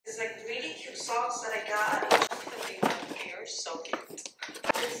socks that I got. You're so cute.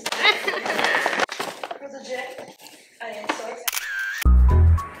 For the jet, I am so excited.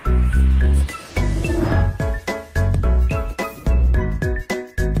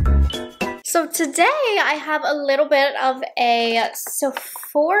 So today I have a little bit of a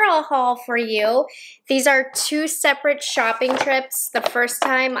Sephora haul for you. These are two separate shopping trips. The first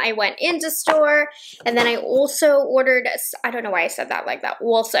time I went into store, and then I also ordered, I don't know why I said that like that,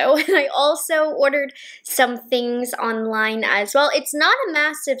 also. And I also ordered some things online as well. It's not a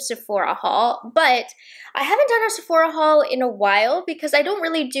massive Sephora haul, but I haven't done a Sephora haul in a while because I don't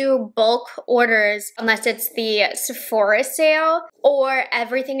really do bulk orders unless it's the Sephora sale or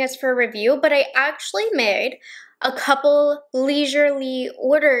everything is for review, but I actually made a couple leisurely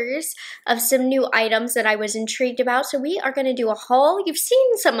orders of some new items that I was intrigued about. So we are going to do a haul. You've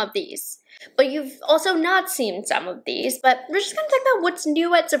seen some of these, but you've also not seen some of these, but we're just going to talk about what's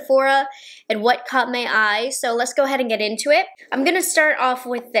new at Sephora and what caught my eye. So let's go ahead and get into it. I'm going to start off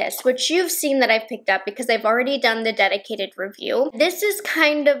with this, which you've seen that I've picked up because I've already done the dedicated review. This is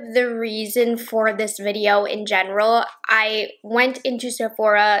kind of the reason for this video in general. I went into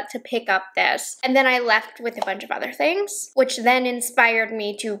Sephora to pick up this, and then I left with a bunch of other things, which then inspired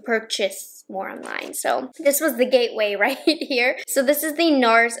me to purchase more online. So this was the gateway right here. So this is the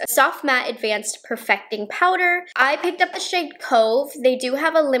NARS Soft Matte Advanced Perfecting Powder. I picked up the shade Cove. They do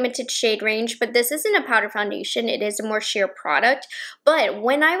have a limited shade range, but this isn't a powder foundation. It is a more sheer product. But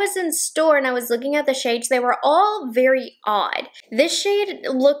when I was in store and I was looking at the shades, they were all very odd. This shade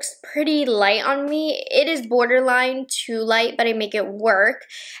looks pretty light on me. It is borderline too light, but I make it work.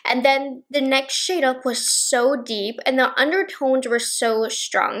 And then the next shade up was so deep and the undertones were so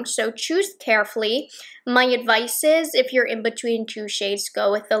strong. So choose carefully. My advice is if you're in between two shades,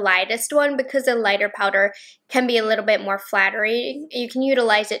 go with the lightest one because the lighter powder can be a little bit more flattering. You can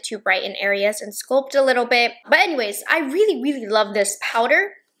utilize it to brighten areas and sculpt a little bit. But anyways, I really love this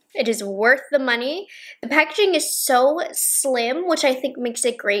powder. It is worth the money. The packaging is so slim, which I think makes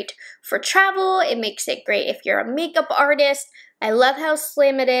it great for travel. It makes it great if you're a makeup artist. I love how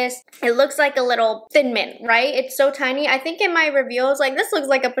slim it is. It looks like a little Thin Mint, right? It's so tiny. I think in my review, I was like, this looks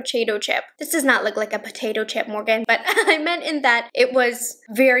like a potato chip. This does not look like a potato chip, Morgan, but I meant in that it was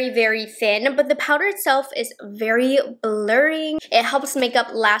very thin, but the powder itself is very blurring. It helps makeup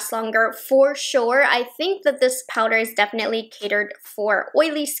last longer for sure. I think that this powder is definitely catered for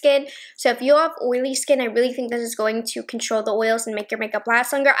oily skin. So if you have oily skin, I really think this is going to control the oils and make your makeup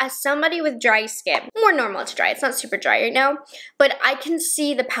last longer. As somebody with dry skin, more normal to dry. It's not super dry right now, but I can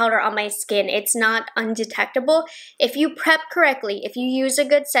see the powder on my skin. It's not undetectable. If you prep correctly, if you use a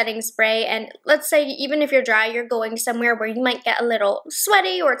good setting spray, and let's say even if you're dry, you're going somewhere where you might get a little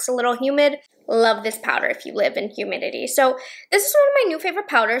sweaty or it's a little humid, love this powder if you live in humidity. So this is one of my new favorite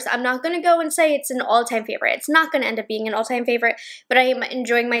powders. I'm not going to go and say it's an all-time favorite. It's not going to end up being an all-time favorite, but I am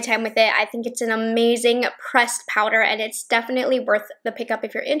enjoying my time with it. I think it's an amazing pressed powder, and it's definitely worth the pickup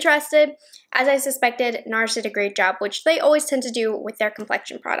if you're interested. As I suspected, NARS did a great job, which they always tend to do with their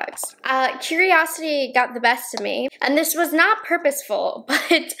complexion products. Curiosity got the best of me, and this was not purposeful,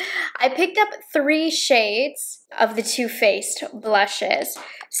 but I picked up 3 shades of the Too Faced blushes.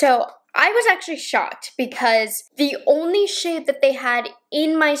 So I was actually shocked because the only shade that they had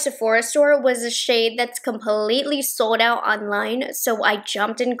in my Sephora store was a shade that's completely sold out online, so I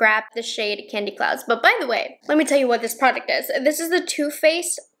jumped and grabbed the shade Candy Clouds. But by the way, let me tell you what this product is. This is the Too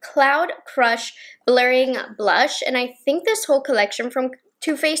Faced Cloud Crush Blurring Blush, and I think this whole collection from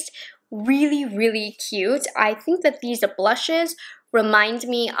Too Faced really cute. I think that these blushes remind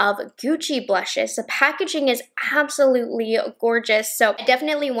me of Gucci blushes. The packaging is absolutely gorgeous, so I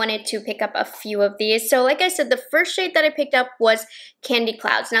definitely wanted to pick up a few of these. So like I said, the first shade that I picked up was Candy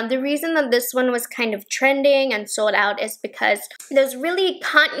Clouds. Now the reason that this one was kind of trending and sold out is because those really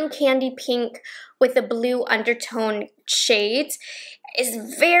cotton candy pink with the blue undertone shades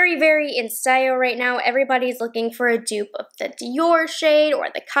is very in style right now. Everybody's looking for a dupe of the Dior shade or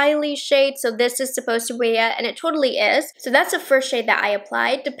the Kylie shade, so this is supposed to be it, and it totally is. So that's the first shade that I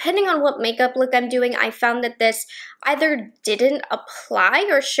applied. Depending on what makeup look I'm doing, I found that this either didn't apply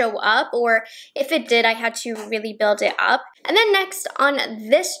or show up, or if it did, I had to really build it up. And then next on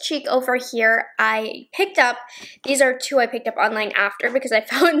this cheek over here, I picked up, these are 2 I picked up online after because I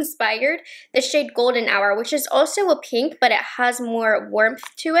felt inspired, the shade Golden Hour, which is also a pink, but it has more warmth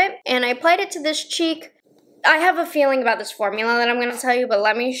to it. And I applied it to this cheek. I have a feeling about this formula that I'm going to tell you, but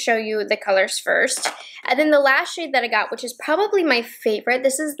let me show you the colors first. And then the last shade that I got, which is probably my favorite,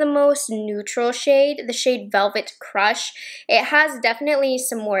 this is the most neutral shade, the shade Velvet Crush. It has definitely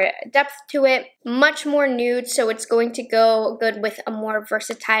some more depth to it, much more nude, so it's going to go good with a more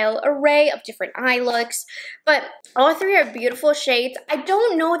versatile array of different eye looks. But all three are beautiful shades. I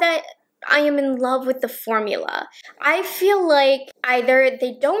don't know that I am in love with the formula. I feel like either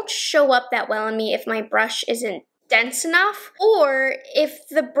they don't show up that well on me if my brush isn't dense enough, or if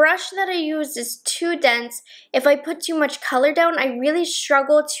the brush that I use is too dense, if I put too much color down, I really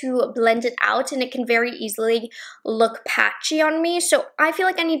struggle to blend it out and it can very easily look patchy on me. So I feel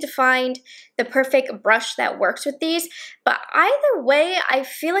like I need to find the perfect brush that works with these. But either way, I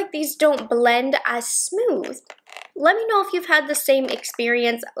feel like these don't blend as smooth. Let me know if you've had the same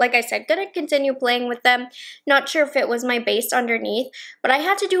experience. Like I said, gonna continue playing with them. Not sure if it was my base underneath, but I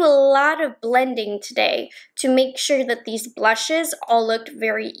had to do a lot of blending today to make sure that these blushes all looked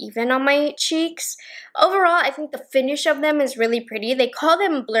very even on my cheeks. Overall, I think the finish of them is really pretty. They call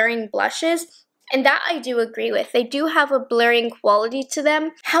them blurring blushes, and that I do agree with. They do have a blurring quality to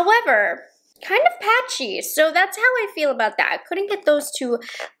them. However, kind of patchy, so that's how I feel about that. I couldn't get those to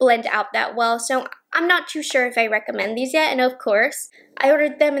blend out that well, so I'm not too sure if I recommend these yet, and of course, I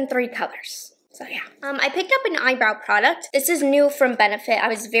ordered them in 3 colors. So yeah. I picked up an eyebrow product. This is new from Benefit. I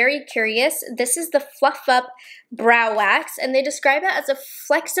was very curious. This is the Fluff Up Brow Wax, and they describe it as a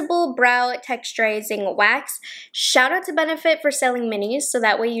flexible brow texturizing wax. Shout out to Benefit for selling minis, so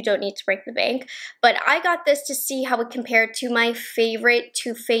that way you don't need to break the bank. But I got this to see how it compared to my favorite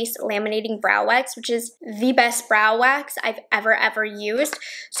Too Faced laminating brow wax, which is the best brow wax I've ever used.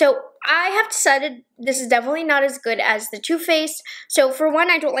 So I have decided this is definitely not as good as the Too Faced. So for one,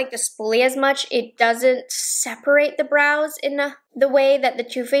 I don't like the spoolie as much. It doesn't separate the brows in the way that the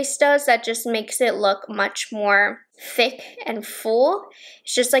Too Faced does. That just makes it look much more thick and full.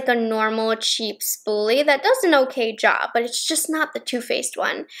 It's just like a normal cheap spoolie that does an okay job, but it's just not the Too Faced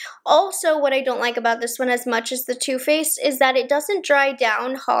one. Also, what I don't like about this one as much as the Too Faced is that it doesn't dry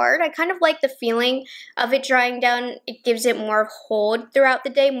down hard. I kind of like the feeling of it drying down. It gives it more hold throughout the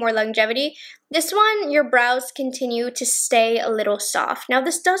day, more longevity. This one, your brows continue to stay a little soft. Now,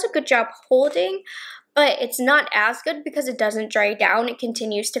 this does a good job holding, but it's not as good because it doesn't dry down. It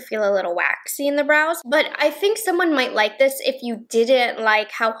continues to feel a little waxy in the brows. But I think someone might like this if you didn't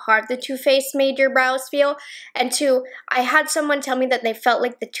like how hard the Too Faced made your brows feel. And two, I had someone tell me that they felt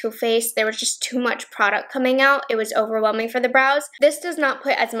like the Too Faced, there was just too much product coming out. It was overwhelming for the brows. This does not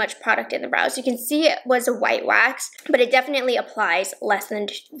put as much product in the brows. You can see it was a white wax, but it definitely applies less than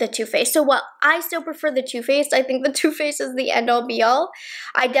the Too Faced. So while I still prefer the Too Faced, I think the Too Faced is the end-all be-all.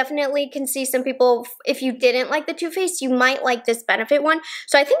 I definitely can see some people, if you didn't like the Too Faced, you might like this Benefit one.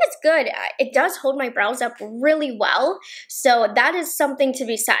 So I think it's good. It does hold my brows up really well. So that is something to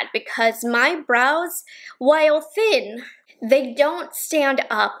be said, because my brows, while thin, they don't stand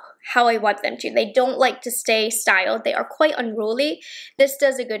up how I want them to. They don't like to stay styled. They are quite unruly. This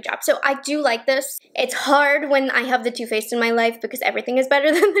does a good job. So I do like this. It's hard when I have the Too Faced in my life because everything is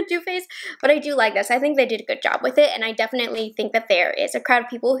better than the Too Faced, but I do like this. I think they did a good job with it, and I definitely think that there is a crowd of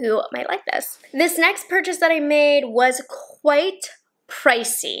people who might like this. This next purchase that I made was quite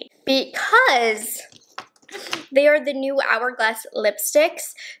pricey because they are the new Hourglass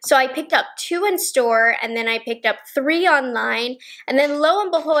Lipsticks. So I picked up 2 in store, and then I picked up 3 online. And then lo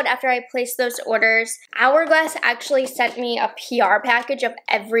and behold, after I placed those orders, Hourglass actually sent me a PR package of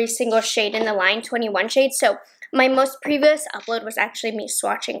every single shade in the line, 21 shades. So my most previous upload was actually me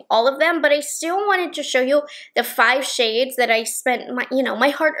swatching all of them, but I still wanted to show you the 5 shades that I spent my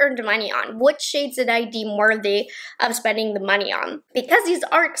hard-earned money on. What shades did I deem worthy of spending the money on? Because these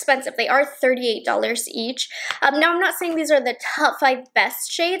are expensive. They are $38 each. Now, I'm not saying these are the top 5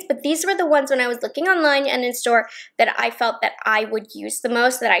 best shades, but these were the ones when I was looking online and in store that I felt that I would use the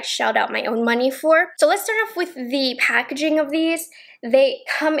most, that I shelled out my own money for. So let's start off with the packaging of these. They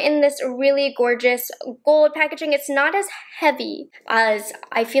come in this really gorgeous gold packaging. It's not as heavy as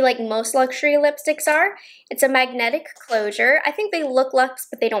I feel like most luxury lipsticks are. It's a magnetic closure. I think they look luxe,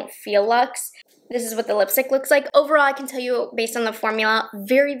 but they don't feel luxe. This is what the lipstick looks like. Overall, I can tell you, based on the formula,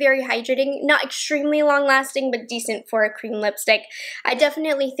 very, very hydrating. Not extremely long-lasting, but decent for a cream lipstick. I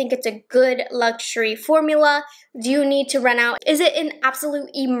definitely think it's a good luxury formula. Do you need to run out? Is it an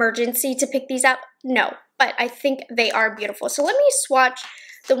absolute emergency to pick these up? No, but I think they are beautiful. So let me swatch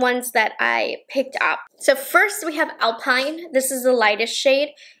the ones that I picked up. So first we have Alpine. This is the lightest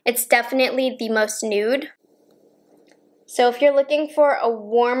shade. It's definitely the most nude. So if you're looking for a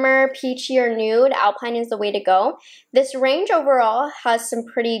warmer, peachier nude, Alpine is the way to go. This range overall has some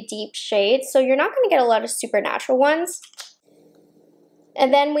pretty deep shades, so you're not going to get a lot of supernatural ones.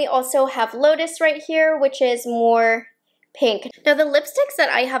 And then we also have Lotus right here, which is more pink. Now the lipsticks that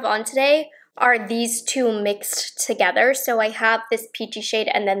I have on today are these two mixed together. So I have this peachy shade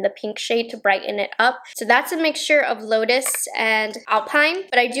and then the pink shade to brighten it up. So that's a mixture of Lotus and Alpine,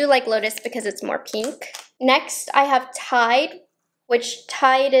 but I do like Lotus because it's more pink. Next, I have Tide, which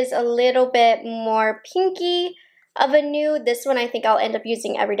Tide is a little bit more pinky of a nude. This one I think I'll end up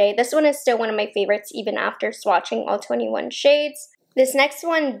using every day. This one is still one of my favorites even after swatching all 21 shades. This next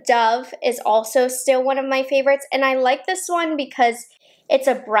one, Dove, is also still one of my favorites, and I like this one because it's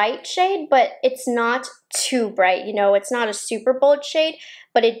a bright shade, but it's not too bright. You know, it's not a super bold shade,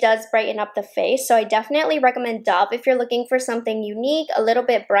 but it does brighten up the face. So I definitely recommend Dove if you're looking for something unique, a little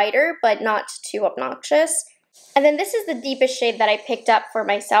bit brighter, but not too obnoxious. And then this is the deepest shade that I picked up for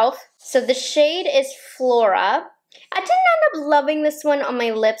myself. So the shade is Flora. I didn't end up loving this one on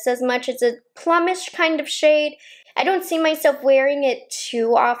my lips as much. It's a plumish kind of shade. I don't see myself wearing it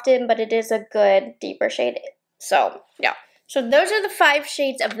too often, but it is a good deeper shade. So, yeah. So those are the 5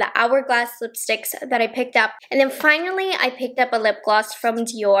 shades of the Hourglass lipsticks that I picked up. And then finally, I picked up a lip gloss from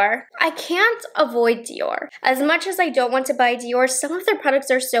Dior. I can't avoid Dior. As much as I don't want to buy Dior, some of their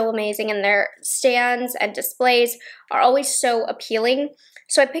products are so amazing and their stands and displays are always so appealing.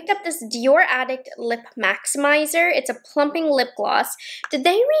 So I picked up this Dior Addict Lip Maximizer. It's a plumping lip gloss. Did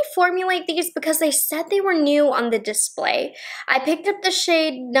they reformulate these? Because they said they were new on the display. I picked up the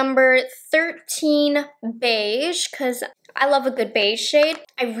shade number 13 Beige because I love a good beige shade.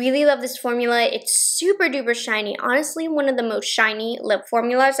 I really love this formula. It's super duper shiny. Honestly, one of the most shiny lip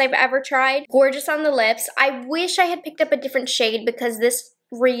formulas I've ever tried. Gorgeous on the lips. I wish I had picked up a different shade because this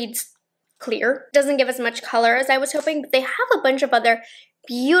reads clear. Doesn't give as much color as I was hoping, but they have a bunch of other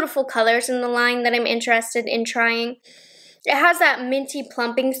beautiful colors in the line that I'm interested in trying. It has that minty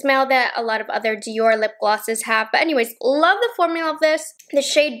plumping smell that a lot of other Dior lip glosses have. But anyways, love the formula of this. The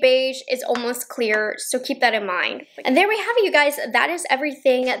shade beige is almost clear, so keep that in mind. And there we have it, you guys. That is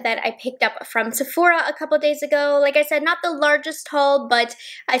everything that I picked up from Sephora a couple days ago. Like I said, not the largest haul, but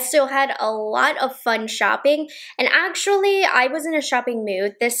I still had a lot of fun shopping. And actually, I was in a shopping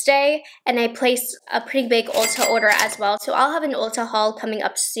mood this day, and I placed a pretty big Ulta order as well. So I'll have an Ulta haul coming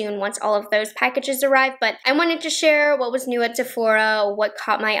up soon once all of those packages arrive. But I wanted to share what was new at Sephora, what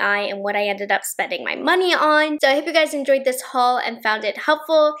caught my eye, and what I ended up spending my money on. So I hope you guys enjoyed this haul and found it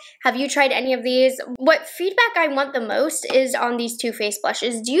helpful. Have you tried any of these? What feedback I want the most is on these two face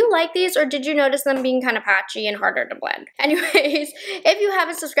blushes. Do you like these, or did you notice them being kind of patchy and harder to blend? Anyways, if you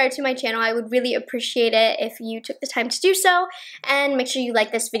haven't subscribed to my channel, I would really appreciate it if you took the time to do so, and make sure you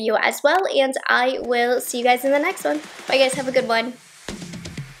like this video as well, and I will see you guys in the next one. Bye guys, have a good one.